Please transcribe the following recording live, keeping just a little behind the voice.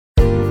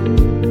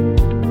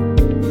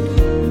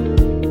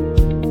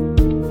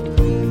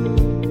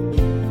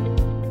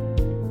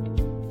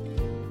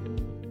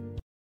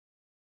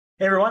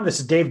Hey everyone, this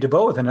is Dave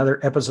Dubeau with another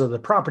episode of the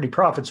Property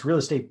Profits Real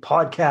Estate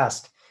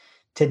Podcast.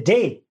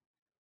 Today,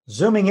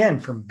 zooming in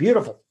from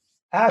beautiful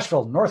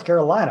Asheville, North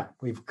Carolina,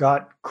 we've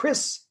got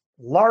Chris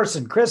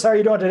Larson. Chris, how are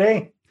you doing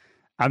today?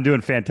 I'm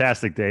doing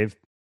fantastic, Dave.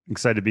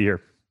 Excited to be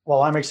here.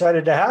 Well, I'm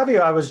excited to have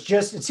you.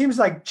 It seems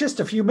like just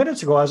a few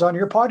minutes ago, I was on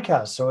your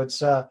podcast.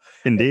 So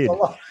Indeed.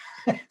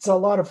 It's a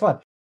lot of fun.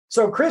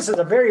 So Chris is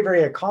a very,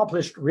 very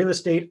accomplished real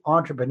estate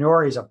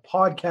entrepreneur. He's a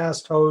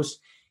podcast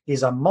host.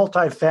 He's a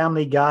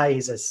multifamily guy.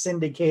 He's a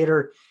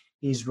syndicator.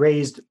 He's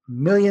raised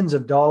millions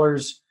of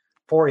dollars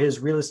for his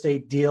real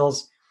estate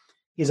deals.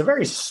 He's a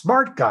very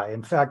smart guy.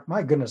 In fact,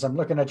 my goodness, I'm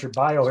looking at your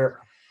bio here.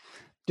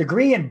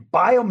 Degree in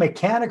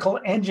biomechanical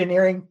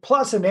engineering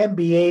plus an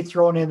MBA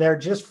thrown in there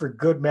just for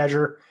good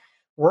measure.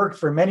 Worked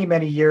for many,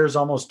 many years,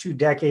 almost 2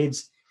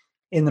 decades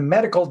in the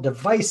medical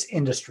device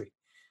industry.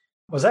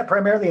 Was that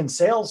primarily in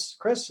sales,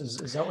 Chris? Is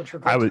that what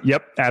you're?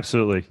 Yep,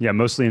 absolutely. Yeah,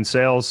 mostly in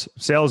sales,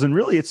 and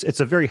really,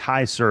 it's a very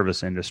high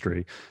service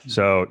industry.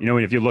 So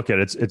if you look at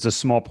it, it's a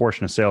small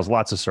portion of sales,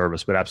 lots of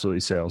service, but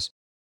absolutely sales.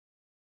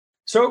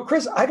 So,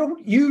 Chris, I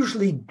don't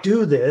usually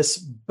do this,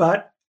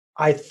 but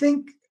I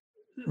think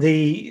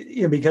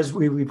because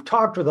we've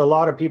talked with a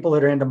lot of people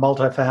that are into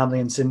multifamily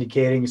and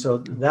syndicating, so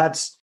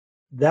that's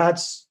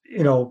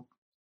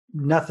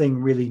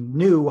nothing really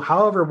new.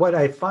 However, what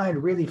I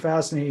find really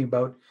fascinating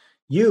about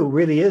you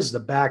really is the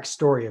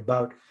backstory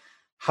about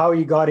how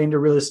you got into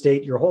real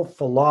estate, your whole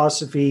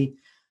philosophy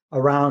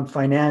around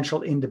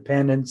financial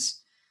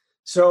independence.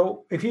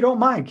 So if you don't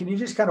mind, can you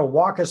just kind of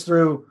walk us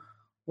through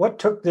what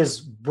took this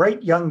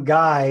bright young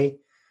guy,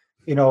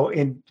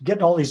 in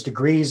getting all these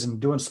degrees and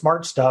doing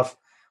smart stuff,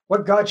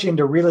 what got you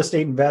into real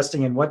estate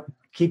investing and what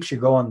keeps you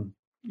going,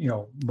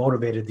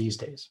 motivated these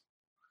days?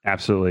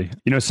 Absolutely.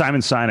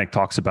 Simon Sinek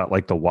talks about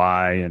like the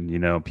why,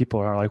 and, people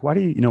are like, why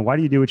do you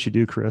do what you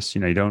do, Chris?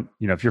 You don't,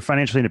 if you're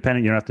financially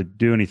independent, you don't have to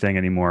do anything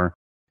anymore,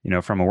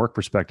 from a work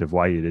perspective,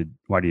 why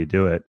do you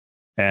do it?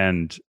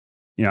 And,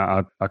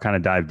 I'll kind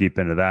of dive deep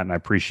into that, and I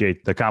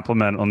appreciate the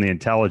compliment on the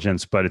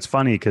intelligence, but it's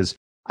funny because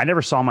I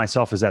never saw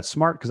myself as that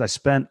smart because I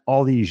spent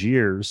all these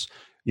years,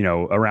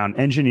 around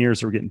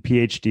engineers that were getting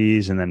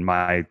PhDs. And then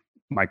my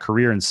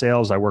career in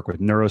sales, I work with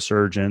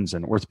neurosurgeons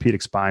and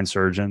orthopedic spine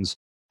surgeons.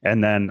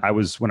 And then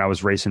when I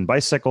was racing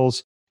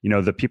bicycles,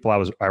 the people I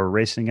was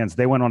racing against,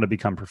 they went on to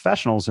become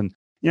professionals. And,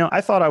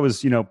 I thought I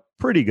was,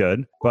 pretty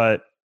good,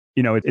 but,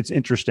 it's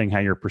interesting how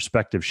your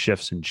perspective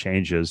shifts and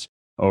changes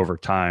over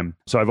time.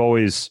 So I've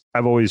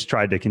always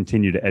tried to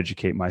continue to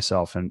educate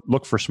myself and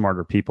look for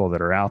smarter people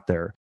that are out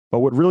there. But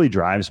what really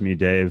drives me,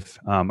 Dave,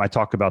 I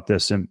talk about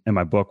this in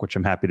my book, which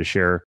I'm happy to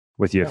share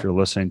with you if you're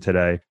listening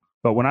today.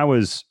 But when I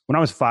was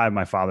 5,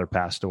 my father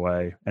passed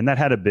away, and that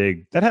had a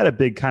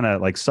big kind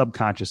of like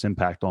subconscious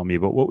impact on me.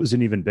 But what was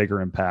an even bigger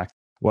impact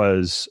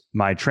was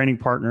my training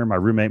partner, my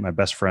roommate, my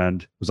best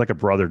friend, was like a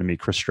brother to me.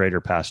 Chris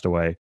Strader passed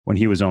away when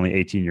he was only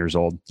 18 years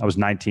old. I was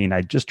 19.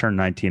 I just turned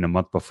 19 a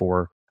month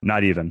before.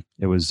 Not even.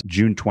 It was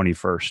June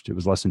 21st. It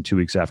was less than 2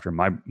 weeks after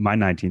my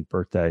 19th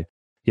birthday.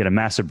 He had a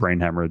massive brain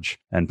hemorrhage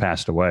and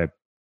passed away.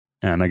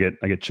 And I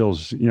get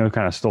chills,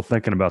 kind of still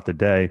thinking about the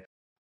day.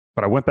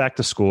 But I went back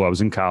to school. I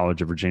was in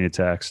college at Virginia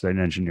Tech, studying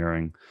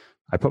engineering.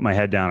 I put my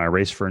head down. I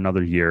raced for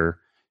another year.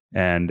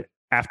 And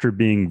after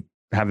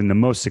having the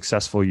most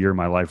successful year of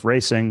my life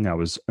racing, I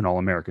was an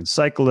All-American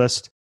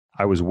cyclist.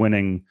 I was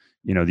winning,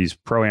 these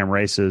pro-am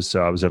races.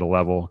 So I was at a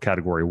level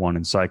category 1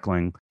 in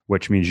cycling,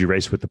 which means you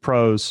race with the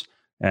pros.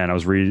 And I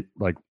was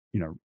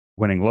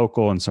winning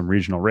local and some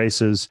regional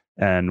races.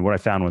 And what I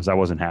found was I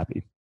wasn't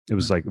happy. It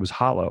was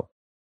hollow.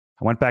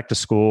 I went back to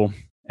school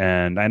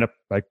and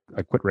I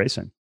quit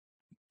racing.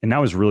 And I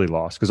was really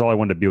lost because all I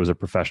wanted to be was a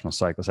professional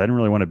cyclist. I didn't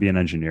really want to be an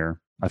engineer.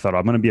 I thought,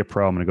 I'm going to be a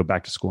pro. I'm going to go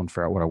back to school and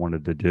figure out what I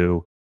wanted to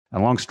do.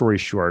 And long story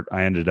short,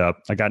 I got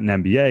an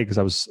MBA because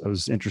I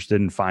was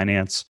interested in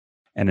finance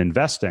and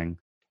investing.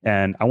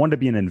 And I wanted to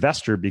be an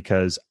investor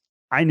because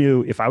I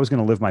knew if I was going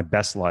to live my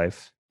best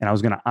life and I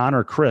was going to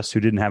honor Chris,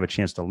 who didn't have a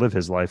chance to live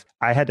his life,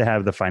 I had to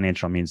have the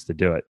financial means to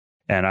do it.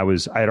 And I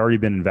had already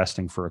been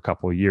investing for a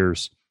couple of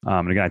years.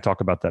 And again, I talk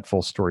about that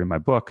full story in my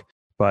book,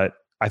 but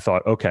I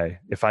thought, okay,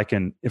 if I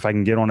can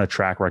get on a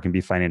track where I can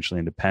be financially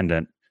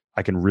independent,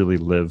 I can really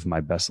live my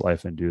best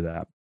life and do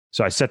that.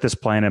 So I set this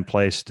plan in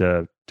place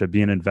to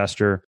be an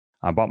investor.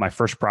 I bought my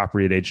first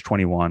property at age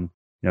 21,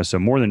 so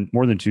more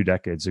than 2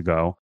 decades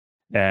ago.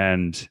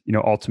 And,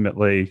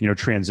 ultimately,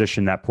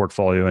 transition that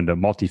portfolio into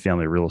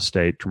multifamily real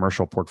estate,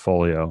 commercial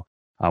portfolio,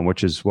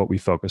 which is what we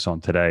focus on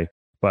today.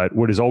 But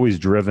what has always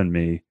driven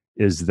me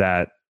is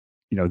that,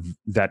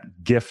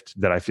 that gift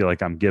that I feel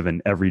like I'm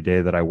given every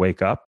day that I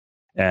wake up.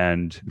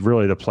 And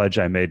really the pledge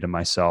I made to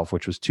myself,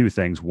 which was 2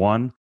 things.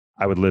 1,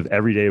 I would live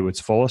every day to its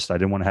fullest. I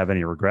didn't want to have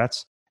any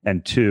regrets.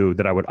 And 2,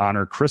 that I would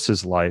honor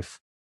Chris's life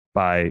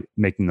by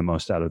making the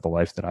most out of the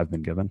life that I've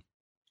been given.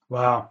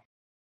 Wow.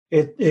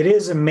 It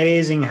is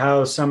amazing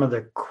how some of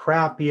the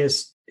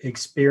crappiest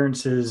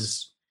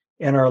experiences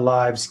in our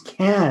lives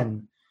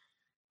can,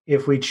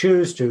 if we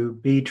choose to,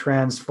 be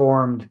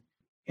transformed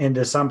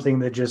into something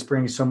that just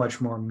brings so much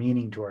more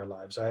meaning to our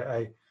lives.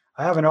 I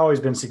I haven't always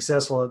been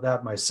successful at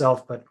that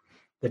myself, but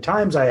the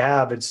times I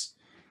have, it's,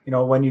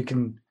 when you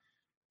can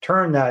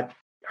turn that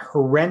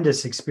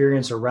horrendous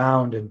experience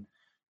around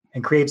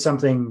and create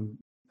something,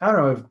 I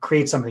don't know if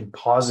create something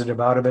positive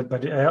out of it,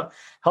 but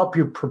help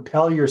you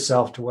propel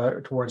yourself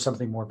towards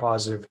something more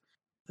positive.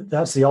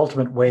 That's the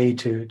ultimate way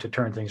to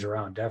turn things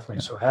around, definitely.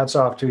 Yeah. So hats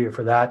off to you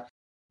for that.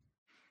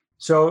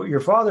 So your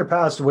father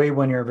passed away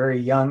when you were very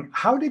young.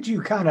 How did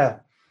you kind of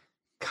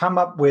come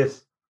up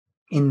with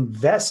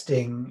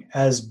investing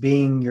as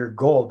being your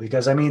goal?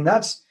 Because I mean,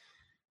 that's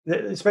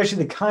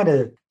especially the kind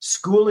of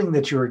schooling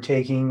that you were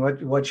taking,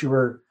 what you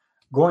were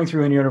going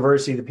through in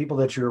university, the people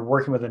that you were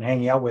working with and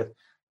hanging out with,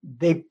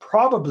 they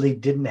probably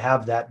didn't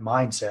have that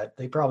mindset.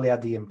 They probably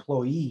had the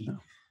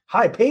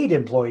high paid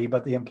employee,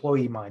 but the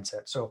employee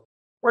mindset. So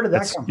where did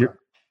that come from?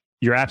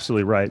 You're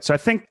absolutely right. So I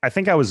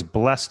think I was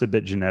blessed a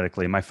bit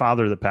genetically. My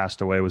father that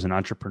passed away was an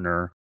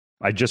entrepreneur.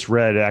 I just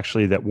read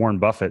actually that Warren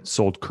Buffett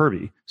sold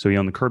Kirby. So he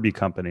owned the Kirby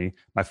company.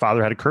 My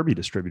father had a Kirby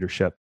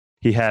distributorship.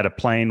 He had a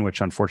plane, which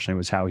unfortunately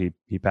was how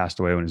he passed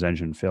away when his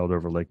engine failed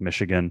over Lake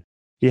Michigan.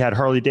 He had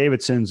Harley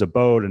Davidsons, a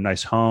boat, a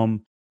nice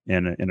home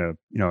in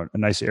a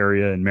nice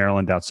area in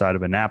Maryland outside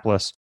of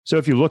Annapolis. So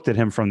if you looked at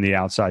him from the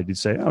outside, you'd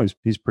say, oh,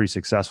 he's pretty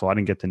successful. I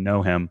didn't get to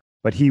know him,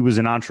 but he was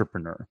an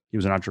entrepreneur.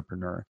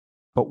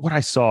 But what I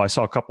saw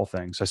a couple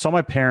things. I saw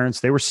my parents,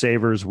 they were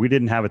savers. We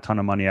didn't have a ton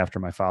of money after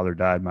my father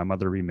died. My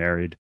mother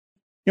remarried.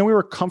 We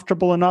were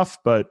comfortable enough,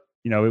 but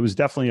it was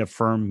definitely a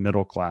firm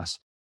middle class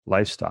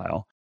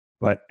lifestyle.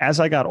 But as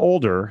I got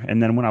older,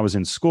 and then when I was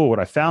in school, what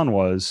I found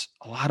was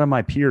a lot of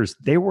my peers,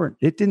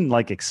 it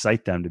didn't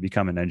excite them to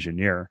become an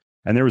engineer.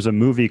 And there was a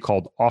movie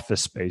called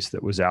Office Space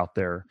that was out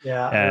there.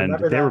 Yeah. And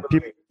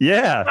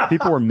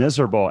people were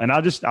miserable. And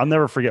I'll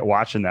never forget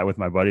watching that with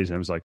my buddies. And it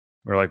was like,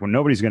 we're like, well,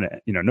 nobody's going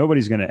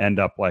to end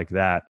up like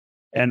that.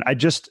 And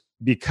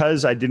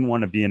because I didn't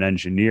want to be an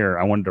engineer,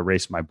 I wanted to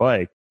race my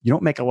bike. You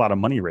don't make a lot of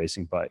money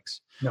racing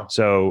bikes. No.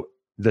 So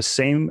the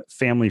same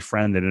family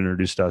friend that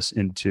introduced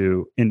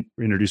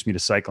me to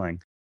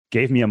cycling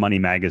gave me a money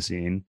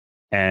magazine.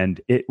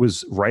 And it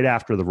was right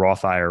after the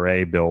Roth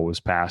IRA bill was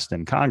passed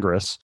in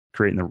Congress,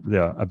 creating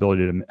the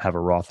ability to have a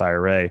Roth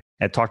IRA.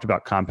 It talked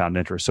about compound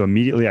interest. So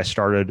immediately I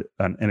started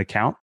an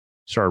account,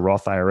 started a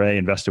Roth IRA,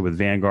 invested with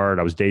Vanguard.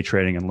 I was day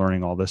trading and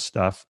learning all this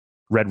stuff.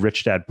 Read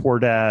Rich Dad, Poor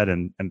Dad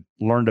and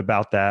learned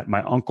about that.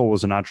 My uncle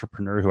was an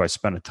entrepreneur who I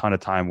spent a ton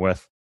of time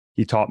with.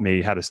 He taught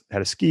me how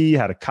to ski,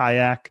 how to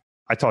kayak.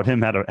 I taught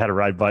him how to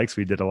ride bikes.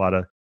 We did a lot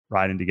of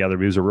riding together.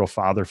 He was a real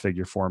father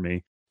figure for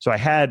me. So I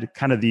had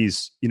kind of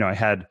these, I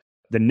had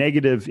the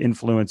negative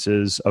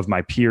influences of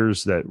my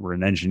peers that were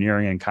in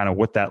engineering and kind of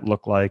what that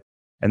looked like.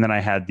 And then I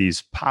had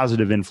these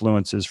positive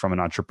influences from an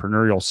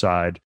entrepreneurial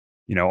side,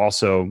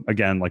 also,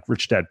 again, like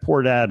Rich Dad,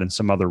 Poor Dad and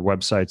some other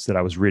websites that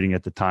I was reading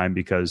at the time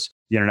because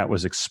the internet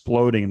was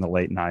exploding in the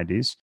late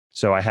 90s.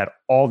 So I had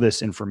all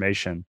this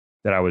information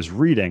that I was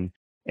reading.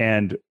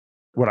 And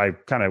what I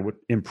kind of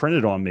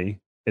imprinted on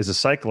me as a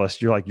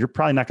cyclist, you're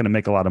probably not going to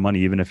make a lot of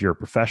money, even if you're a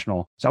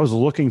professional. So I was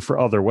looking for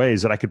other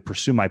ways that I could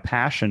pursue my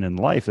passion in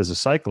life as a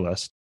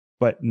cyclist,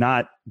 but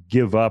not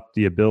give up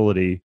the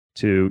ability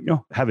to,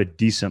 have a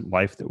decent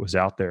life that was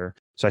out there.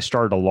 So I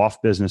started a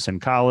loft business in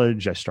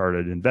college. I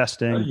started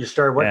investing. You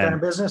started what kind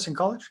of business in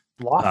college?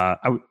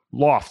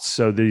 Lofts.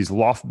 So these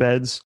loft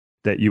beds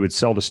that you would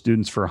sell to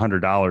students for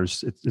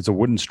 $100. It's a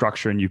wooden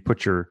structure and you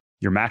put your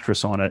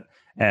mattress on it.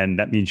 And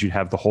that means you'd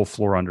have the whole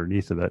floor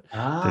underneath of it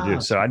to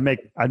do. So I'd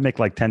make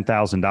like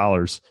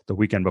 $10,000 the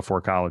weekend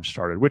before college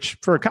started, which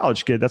for a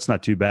college kid, that's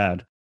not too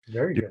bad.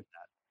 Very good.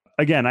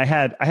 Again, I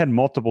had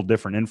multiple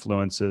different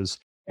influences.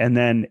 And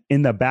then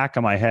in the back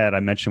of my head, I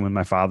mentioned when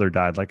my father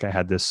died, like I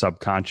had this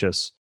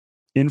subconscious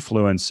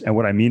influence. And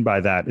what I mean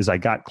by that is I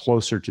got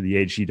closer to the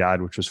age he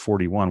died, which was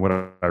 41. What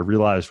I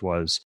realized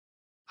was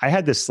I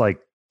had this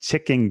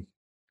ticking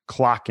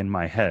clock in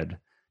my head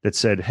that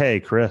said, hey,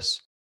 Chris,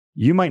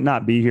 you might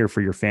not be here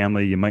for your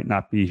family. You might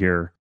not be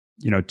here,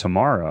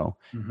 tomorrow.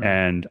 Mm-hmm.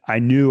 And I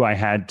knew I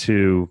had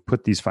to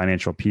put these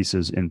financial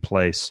pieces in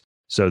place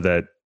so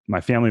that my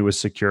family was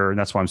secure. And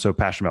that's why I'm so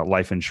passionate about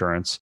life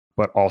insurance,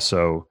 but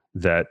also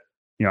that,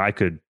 I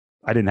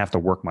didn't have to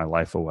work my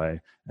life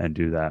away and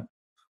do that.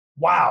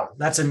 Wow,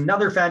 that's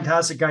another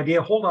fantastic idea.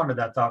 Hold on to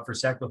that thought for a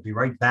sec. We'll be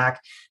right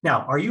back.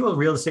 Now, are you a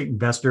real estate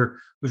investor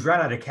who's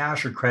run out of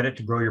cash or credit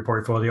to grow your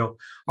portfolio?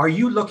 Are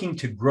you looking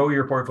to grow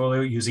your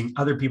portfolio using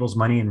other people's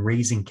money and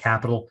raising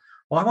capital?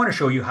 Well, I want to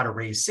show you how to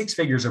raise 6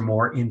 figures or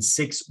more in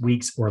 6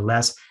 weeks or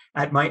less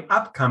at my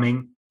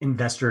upcoming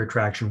Investor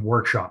Attraction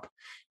Workshop.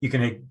 You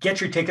can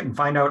get your ticket and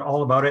find out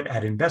all about it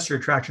at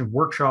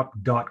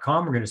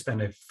investorattractionworkshop.com. We're going to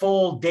spend a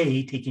full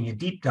day taking a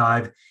deep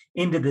dive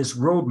into this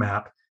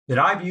roadmap that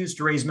I've used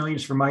to raise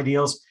millions for my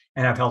deals,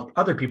 and I've helped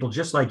other people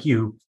just like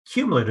you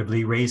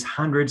cumulatively raise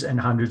hundreds and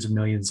hundreds of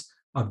millions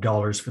of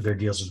dollars for their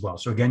deals as well.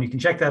 So again, you can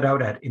check that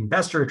out at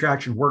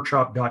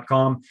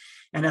investorattractionworkshop.com.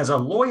 And as a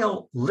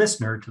loyal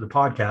listener to the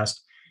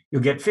podcast,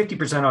 you'll get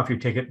 50% off your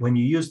ticket when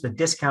you use the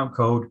discount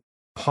code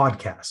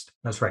podcast.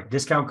 That's right,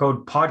 discount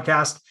code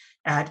podcast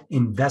at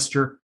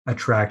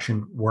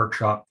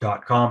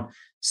attractionworkshop.com.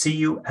 See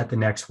you at the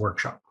next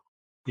workshop.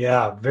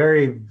 Yeah,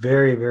 very,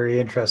 very, very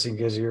interesting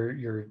because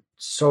you're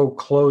so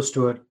close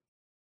to it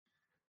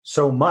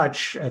so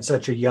much at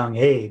such a young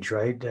age,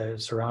 right?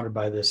 Surrounded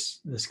by this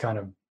kind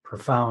of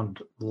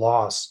profound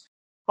loss.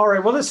 All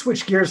right, well, let's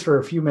switch gears for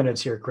a few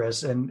minutes here,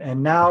 Chris.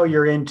 And now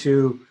you're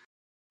into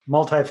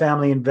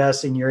multifamily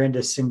investing. You're into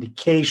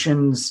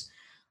syndications.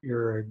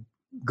 You're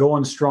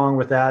going strong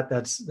with that.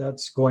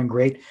 That's going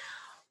great.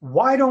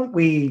 Why don't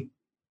we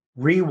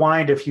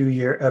rewind a few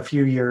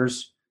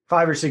years,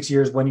 5 or 6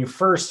 years, when you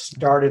first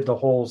started the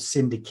whole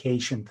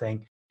syndication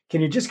thing?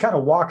 Can you just kind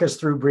of walk us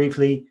through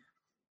briefly?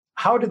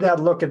 How did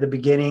that look at the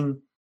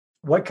beginning?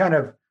 What kind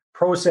of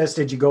process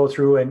did you go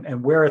through,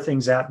 and where are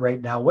things at right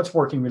now? What's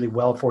working really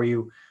well for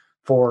you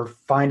for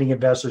finding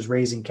investors,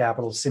 raising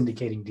capital,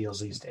 syndicating deals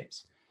these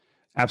days?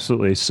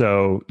 Absolutely.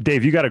 So,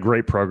 Dave, you got a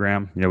great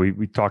program.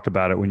 We talked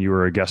about it when you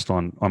were a guest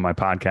on my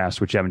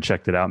podcast, which you haven't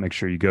checked it out. Make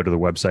sure you go to the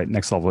website,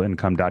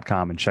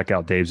 nextlevelincome.com, and check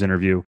out Dave's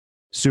interview.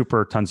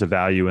 Super tons of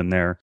value in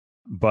there.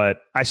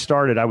 But I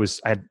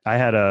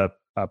had a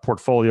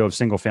portfolio of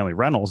single family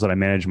rentals that I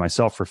managed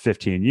myself for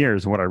 15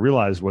 years. And what I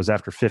realized was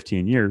after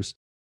 15 years,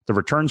 the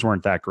returns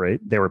weren't that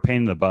great. They were a pain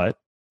in the butt.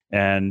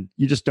 And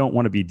you just don't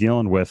want to be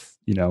dealing with,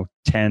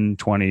 10,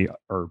 20,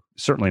 or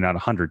certainly not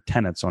 100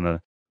 tenants on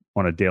a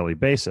daily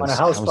basis. On a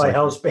house by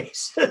house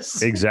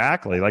basis.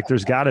 Exactly. Like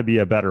there's got to be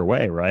a better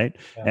way, right?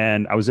 Yeah.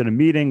 And I was in a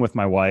meeting with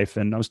my wife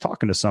and I was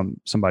talking to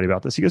somebody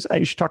about this. He goes, "Hey,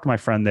 you should talk to my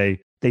friend.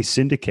 They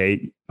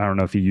syndicate." I don't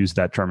know if you use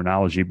that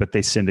terminology, but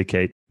they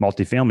syndicate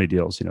multifamily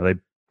deals.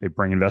 They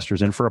bring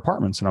investors in for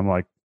apartments. And I'm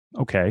like,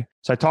 okay.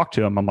 So I talked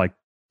to him. I'm like,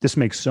 this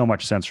makes so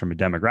much sense from a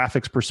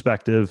demographics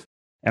perspective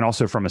and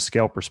also from a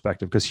scale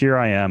perspective, because here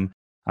I am,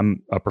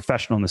 I'm a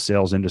professional in the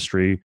sales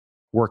industry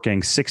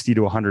working 60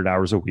 to 100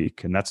 hours a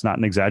week. And that's not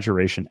an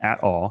exaggeration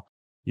at all,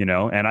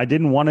 and I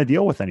didn't want to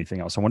deal with anything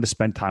else. I wanted to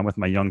spend time with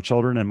my young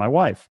children and my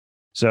wife.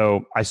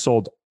 So I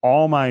sold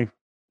my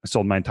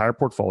entire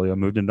portfolio,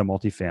 moved into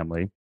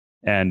multifamily.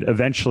 And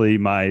eventually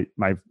my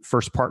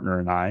first partner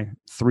and I,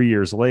 3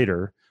 years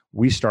later,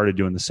 we started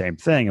doing the same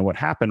thing. And what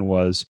happened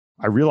was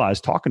I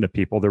realized talking to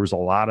people, there was a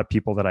lot of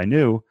people that I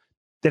knew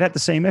that had the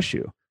same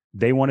issue.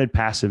 They wanted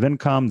passive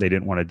income. They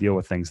didn't want to deal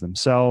with things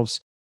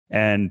themselves.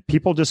 And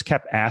people just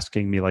kept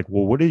asking me like,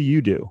 well, what do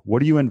you do? What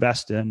do you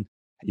invest in?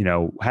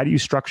 How do you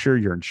structure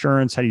your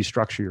insurance? How do you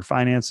structure your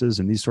finances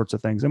and these sorts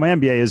of things? And my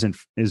MBA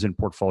is in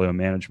portfolio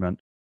management.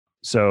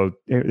 So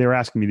they were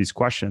asking me these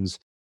questions.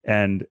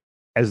 And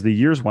as the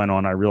years went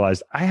on, I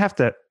realized I have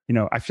to,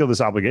 I feel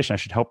this obligation. I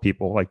should help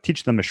people, like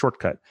teach them a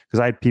shortcut,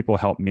 because I had people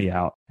help me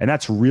out. And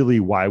that's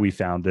really why we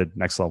founded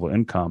Next Level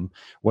Income,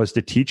 was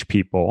to teach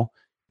people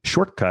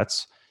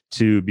shortcuts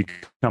to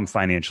become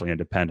financially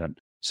independent.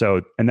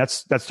 So, and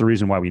that's the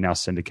reason why we now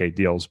syndicate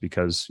deals,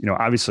 because,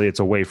 obviously it's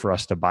a way for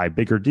us to buy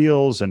bigger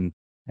deals and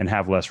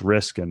have less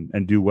risk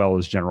and do well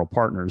as general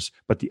partners.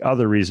 But the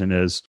other reason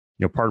is,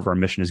 part of our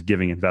mission is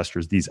giving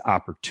investors these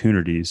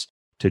opportunities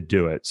to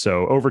do it.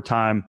 So over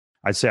time,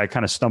 I'd say I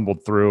kind of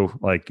stumbled through,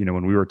 like,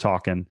 when we were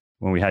talking,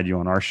 when we had you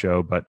on our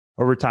show, but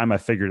over time I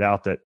figured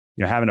out that,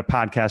 having a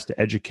podcast to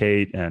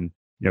educate and,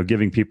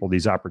 giving people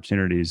these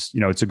opportunities,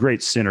 it's a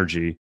great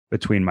synergy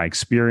between my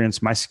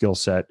experience, my skill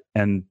set,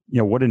 and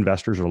what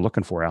investors are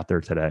looking for out there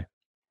today.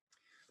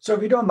 So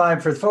if you don't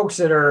mind, for the folks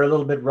that are a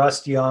little bit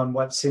rusty on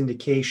what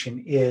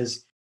syndication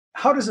is,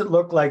 how does it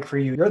look like for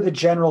you? You're the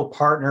general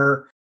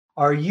partner.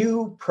 Are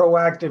you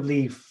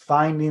proactively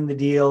finding the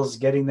deals,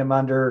 getting them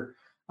under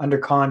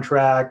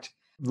contract,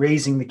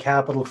 raising the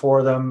capital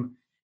for them?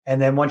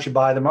 And then once you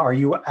buy them, are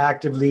you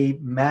actively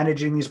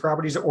managing these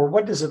properties? Or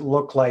what does it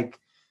look like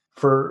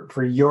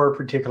for your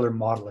particular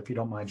model, if you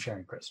don't mind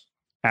sharing, Chris?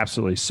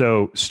 Absolutely.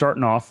 So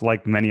starting off,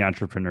 like many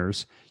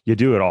entrepreneurs, you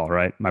do it all,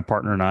 right? My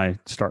partner and I,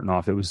 starting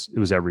off, it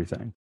was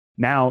everything.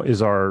 Now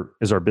as our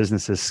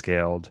business has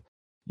scaled,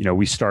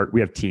 we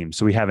have teams.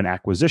 So we have an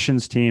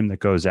acquisitions team that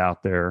goes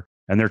out there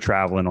and they're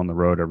traveling on the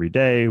road every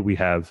day. We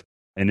have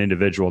an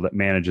individual that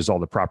manages all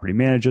the property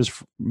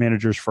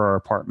managers for our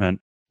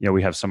apartment.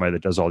 We have somebody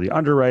that does all the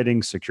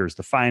underwriting, secures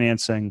the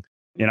financing.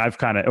 And I've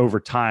kind of, over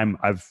time,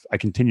 I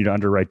continue to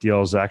underwrite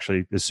deals.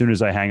 Actually, as soon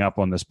as I hang up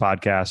on this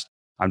podcast,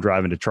 I'm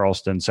driving to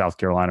Charleston, South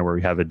Carolina, where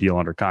we have a deal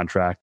under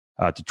contract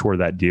to tour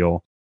that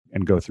deal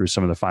and go through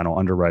some of the final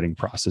underwriting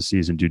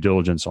processes and due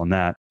diligence on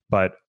that.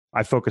 But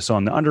I focus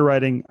on the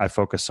underwriting. I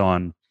focus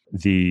on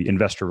the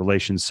investor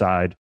relations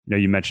side.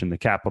 You mentioned the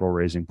capital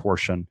raising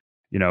portion.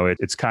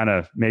 It's kind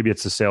of, maybe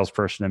it's a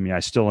salesperson in me. I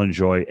still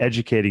enjoy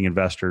educating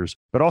investors,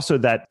 but also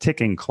that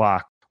ticking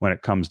clock when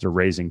it comes to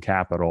raising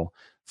capital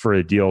for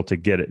a deal to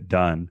get it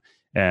done.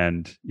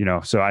 And,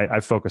 so I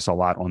focus a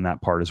lot on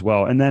that part as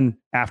well. And then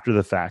after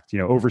the fact,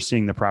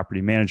 overseeing the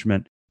property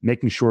management,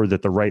 making sure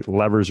that the right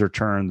levers are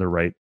turned,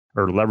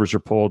 levers are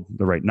pulled,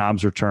 the right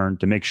knobs are turned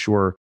to make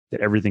sure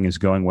that everything is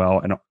going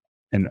well,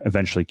 and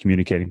eventually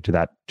communicating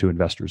to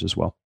investors as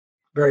well.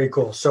 Very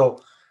cool.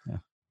 So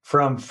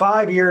From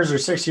 5 years or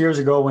 6 years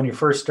ago when you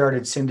first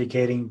started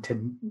syndicating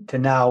to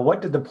now, what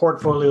did the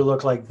portfolio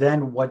look like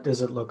then? What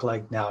does it look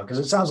like now? Because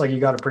it sounds like you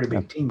got a pretty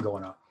big team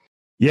going on.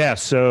 Yeah,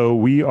 so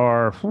we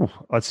are,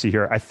 let's see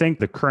here. I think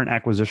the current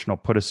acquisition will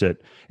put us at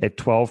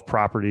 12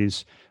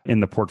 properties in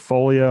the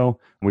portfolio.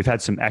 We've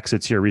had some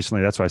exits here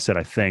recently. That's why I said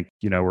I think,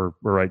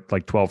 we're at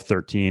like 12,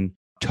 13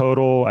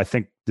 total. I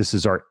think this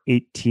is our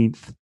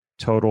 18th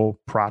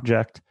total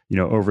project,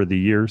 over the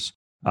years.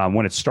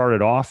 When it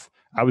started off,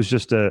 I was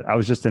just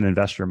an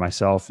investor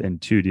myself in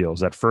 2 deals.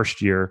 That first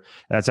year,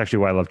 that's actually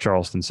why I love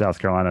Charleston, South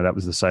Carolina. That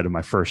was the site of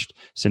my first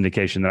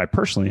syndication that I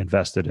personally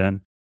invested in.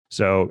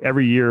 So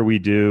every year we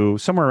do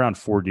somewhere around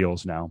 4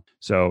 deals now.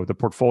 So the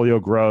portfolio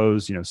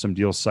grows, some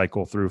deals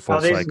cycle through full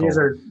cycle. These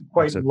are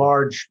quite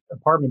large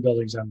apartment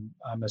buildings, I'm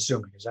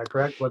assuming. Is that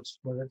correct? What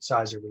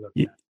size are we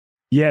looking at?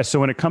 Yeah. So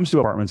when it comes to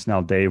apartments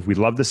now, Dave, we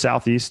love the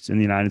Southeast in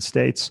the United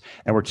States,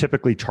 and we're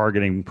typically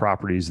targeting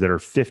properties that are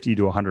 $50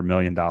 to $100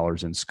 million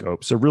in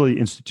scope. So really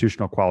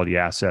institutional quality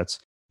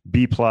assets,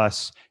 B+,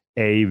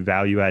 A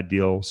value add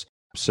deals.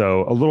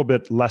 So a little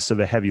bit less of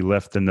a heavy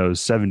lift than those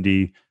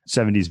 70s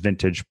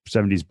vintage,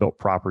 70s built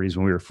properties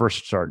when we were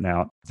first starting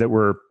out that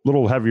were a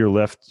little heavier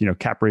lift.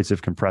 Cap rates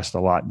have compressed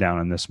a lot down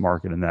in this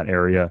market in that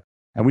area.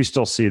 And we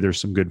still see there's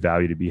some good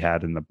value to be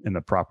had in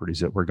the properties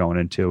that we're going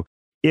into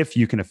if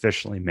you can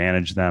efficiently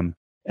manage them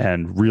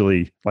and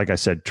really, like I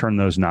said, turn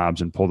those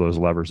knobs and pull those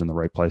levers in the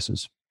right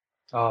places.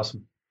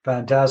 Awesome.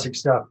 Fantastic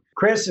stuff.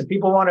 Chris, if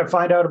people want to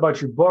find out about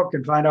your book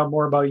and find out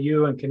more about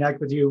you and connect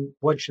with you,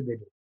 what should they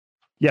do?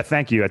 Yeah,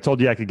 thank you. I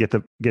told you I could get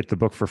the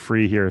book for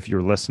free here if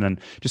you're listening.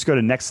 Just go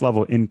to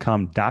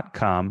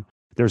nextlevelincome.com.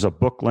 There's a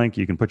book link.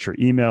 You can put your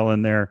email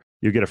in there.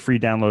 You get a free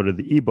download of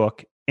the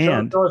ebook.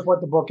 And tell us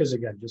what the book is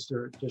again.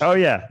 Oh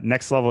yeah,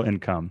 Next Level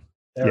Income.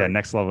 Yeah,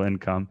 Next Level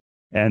Income.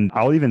 And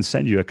I'll even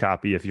send you a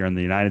copy if you're in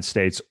the United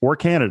States or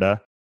Canada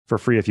for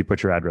free if you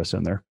put your address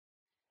in there.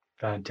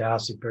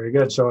 Fantastic. Very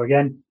good. So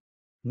again,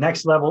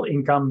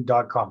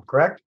 nextlevelincome.com,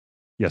 correct?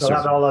 Yes, so sir.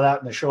 I'll have all of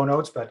that in the show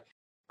notes. But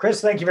Chris,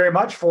 thank you very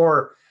much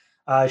for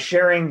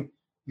sharing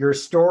your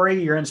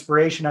story, your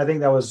inspiration. I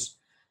think that was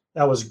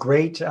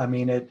great. I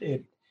mean,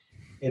 it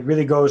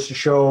really goes to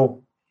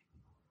show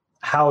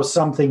how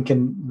something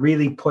can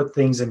really put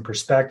things in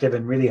perspective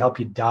and really help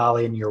you dial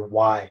in your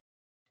why.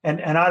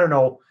 And I don't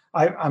know,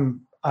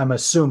 I'm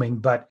assuming,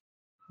 but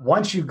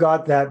once you've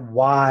got that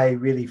why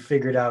really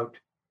figured out,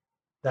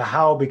 the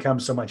how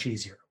becomes so much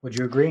easier. Would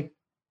you agree?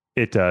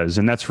 It does.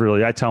 And that's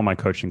really, I tell my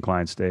coaching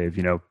clients, Dave,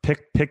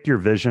 pick your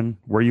vision,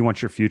 where you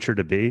want your future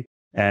to be.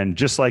 And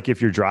just like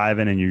if you're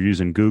driving and you're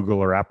using Google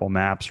or Apple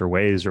Maps or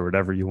Waze or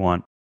whatever you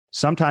want,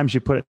 sometimes you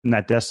put it in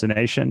that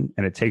destination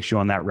and it takes you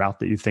on that route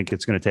that you think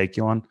it's going to take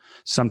you on.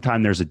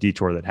 Sometimes there's a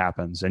detour that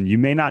happens and you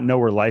may not know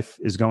where life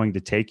is going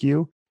to take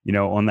you,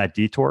 on that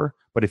detour.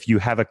 But if you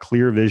have a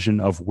clear vision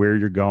of where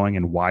you're going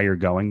and why you're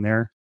going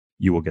there,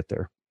 you will get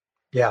there.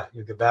 Yeah,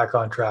 you get back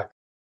on track.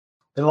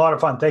 Been a lot of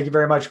fun. Thank you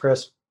very much,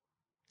 Chris.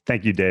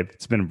 Thank you, Dave.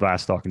 It's been a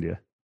blast talking to you.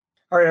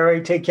 All right,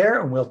 everybody, take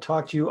care, and we'll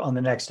talk to you on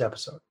the next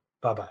episode.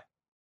 Bye-bye.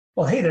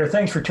 Well, hey there.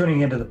 Thanks for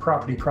tuning into the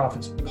Property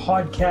Profits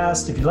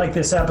Podcast. If you like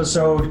this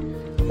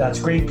episode, that's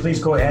great. Please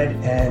go ahead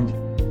and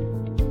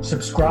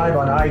subscribe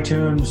on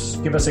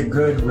iTunes. Give us a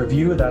good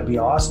review. That'd be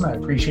awesome. I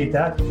appreciate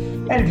that.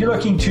 And if you're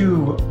looking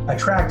to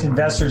attract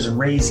investors and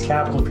raise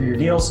capital for your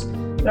deals,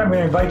 then I'm going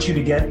to invite you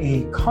to get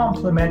a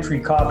complimentary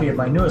copy of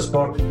my newest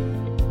book,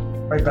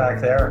 right back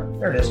there.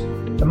 There it is.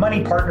 The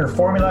Money Partner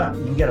Formula.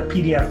 You can get a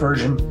PDF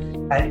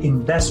version at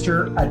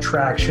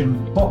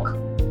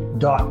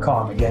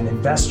investorattractionbook.com. Again,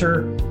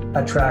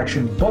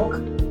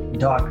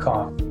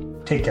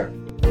 investorattractionbook.com. Take care.